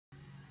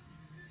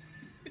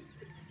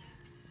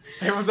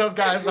Hey, what's up,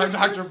 guys? I'm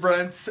Dr.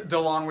 Brent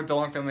DeLong with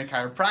DeLong Family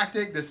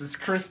Chiropractic. This is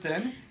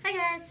Kristen. Hi,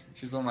 guys.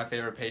 She's one of my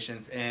favorite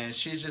patients, and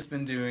she's just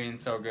been doing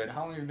so good.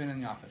 How long have you been in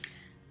the office?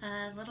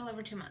 A little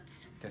over 2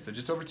 months. Okay, so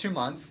just over 2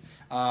 months.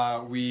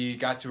 We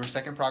got to her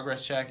second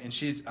progress check, and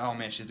she's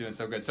doing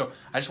so good. So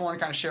I just want to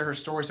kind of share her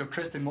story. So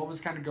Kristen, what was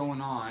kind of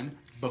going on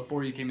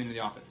before you came into the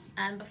office?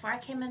 Before I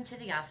came into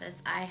the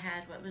office, I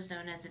had what was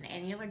known as an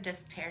annular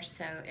disc tear.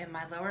 So in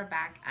my lower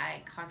back,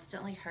 I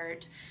constantly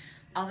hurt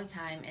all the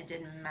time. It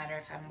didn't matter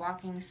if I'm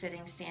walking,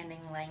 sitting, standing,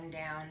 laying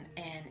down,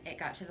 and it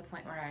got to the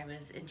point where I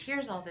was in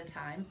tears all the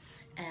time,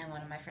 and one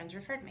of my friends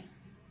referred me.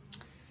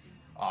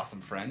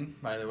 Awesome friend,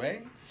 by the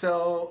way.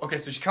 So, okay,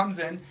 so she comes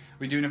in,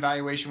 we do an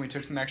evaluation, we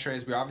took some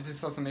x-rays, we obviously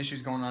saw some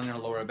issues going on in her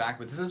lower back,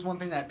 but this is one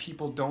thing that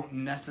people don't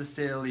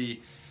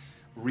necessarily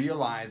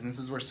realize, and this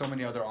is where so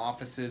many other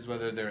offices,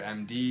 whether they're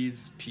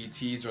MDs,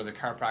 PTs, or the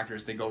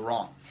chiropractors, they go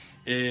wrong,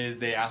 is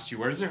they ask you,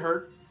 where does it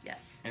hurt? Yes.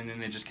 And then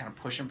they just kind of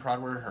push and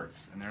prod where it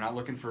hurts, and they're not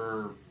looking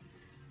for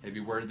maybe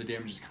where the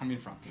damage is coming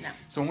from. No.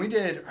 So when we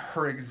did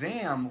her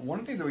exam, one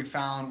of the things that we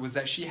found was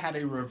that she had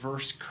a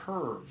reverse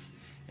curve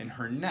in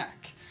her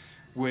neck,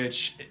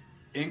 which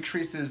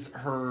increases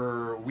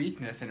her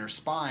weakness in her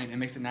spine and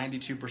makes it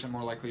 92%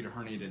 more likely to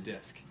herniate a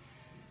disc.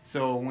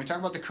 So when we talk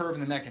about the curve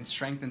in the neck and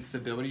strength and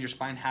stability, your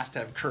spine has to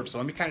have curves. So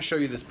let me kind of show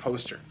you this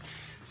poster.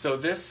 So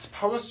this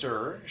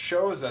poster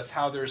shows us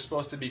how there's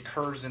supposed to be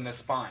curves in the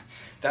spine.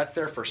 That's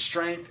there for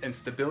strength and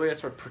stability.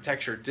 That's what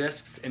protects your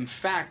discs. In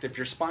fact, if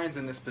your spine's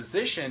in this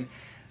position,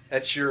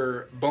 that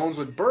your bones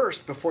would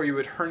burst before you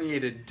would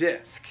herniate a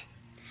disc.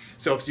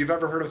 So if you've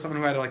ever heard of someone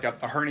who had like a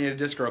herniated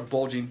disc or a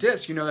bulging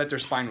disc, you know that their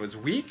spine was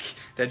weak,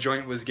 that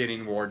joint was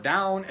getting wore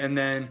down, and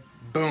then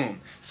boom.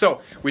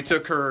 So we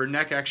took her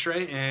neck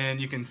x-ray,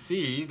 and you can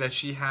see that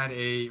she had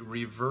a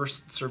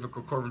reversed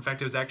cervical curve. In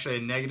fact, it was actually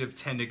a negative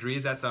 10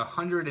 degrees. That's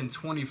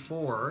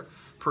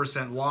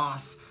 124%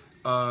 loss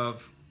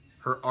of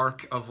her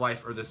arc of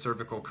life, or the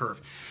cervical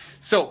curve.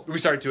 So we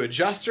started to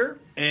adjust her,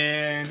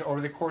 and over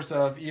the course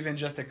of even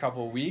just a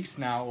couple weeks,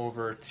 now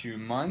over 2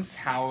 months,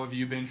 how have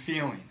you been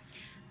feeling?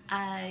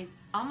 I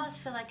almost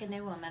feel like a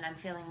new woman. I'm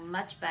feeling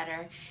much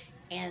better.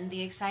 And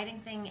the exciting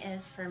thing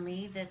is for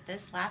me that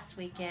this last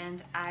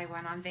weekend I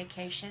went on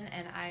vacation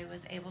and I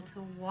was able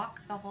to walk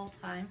the whole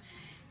time.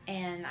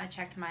 And I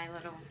checked my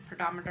little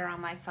pedometer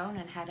on my phone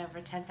and had over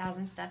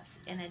 10,000 steps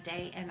in a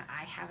day. And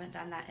I haven't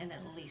done that in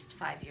at least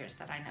 5 years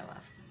that I know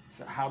of.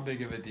 So how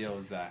big of a deal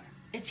is that?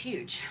 It's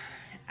huge.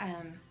 I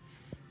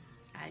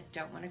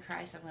don't want to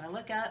cry, so I'm going to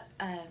look up,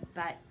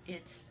 but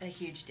it's a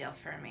huge deal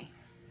for me.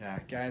 Yeah,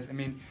 guys, I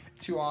mean,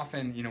 too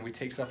often, you know, we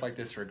take stuff like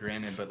this for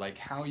granted, but like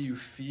how you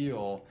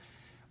feel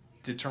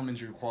determines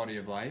your quality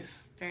of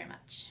life. Very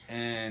much.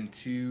 And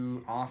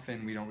too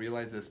often we don't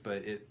realize this,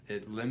 but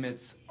it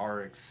limits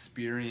our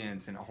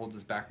experience and it holds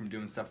us back from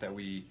doing stuff that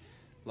we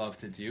love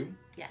to do.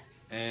 Yes.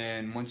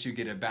 And once you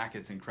get it back,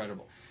 it's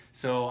incredible.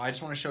 So I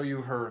just want to show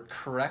you her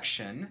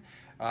correction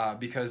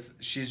because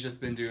she's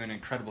just been doing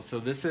incredible. So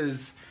this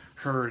is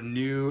her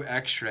new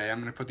x-ray.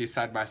 I'm going to put these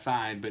side by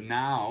side, but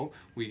now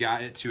we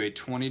got it to a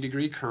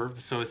 20-degree curve,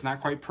 so it's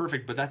not quite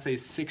perfect, but that's a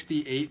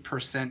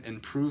 68%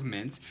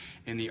 improvement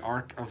in the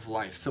arc of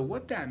life. So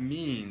what that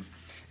means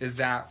is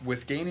that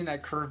with gaining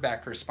that curve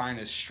back, her spine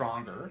is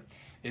stronger,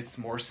 it's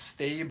more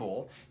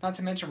stable, not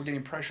to mention we're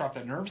getting pressure off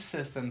that nerve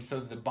system so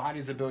that the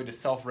body's ability to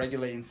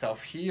self-regulate and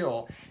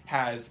self-heal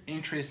has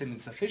increased in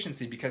its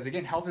efficiency, because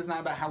again, health is not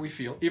about how we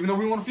feel, even though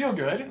we want to feel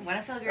good. I want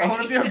to feel great. I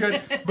want to feel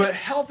good, but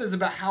health is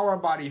about how our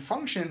body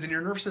functions, and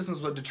your nerve system is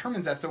what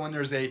determines that. So when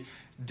there's a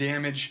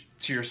damage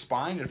to your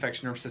spine, it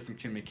affects nerve system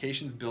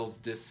communications, builds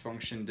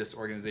dysfunction,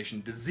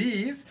 disorganization,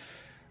 disease,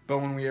 but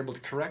when we're able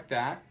to correct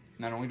that,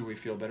 not only do we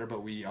feel better,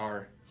 but we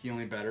are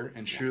healing better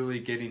and truly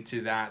getting to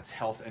that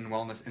health and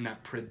wellness and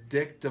that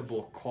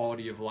predictable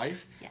quality of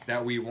life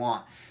that we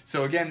want.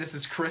 So again, this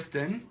is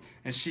Kristen,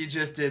 and she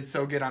just did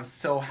so good. I'm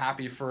so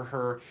happy for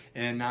her,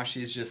 and now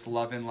she's just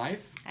loving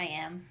life. I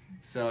am.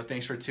 So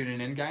thanks for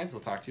tuning in, guys.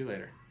 We'll talk to you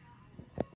later.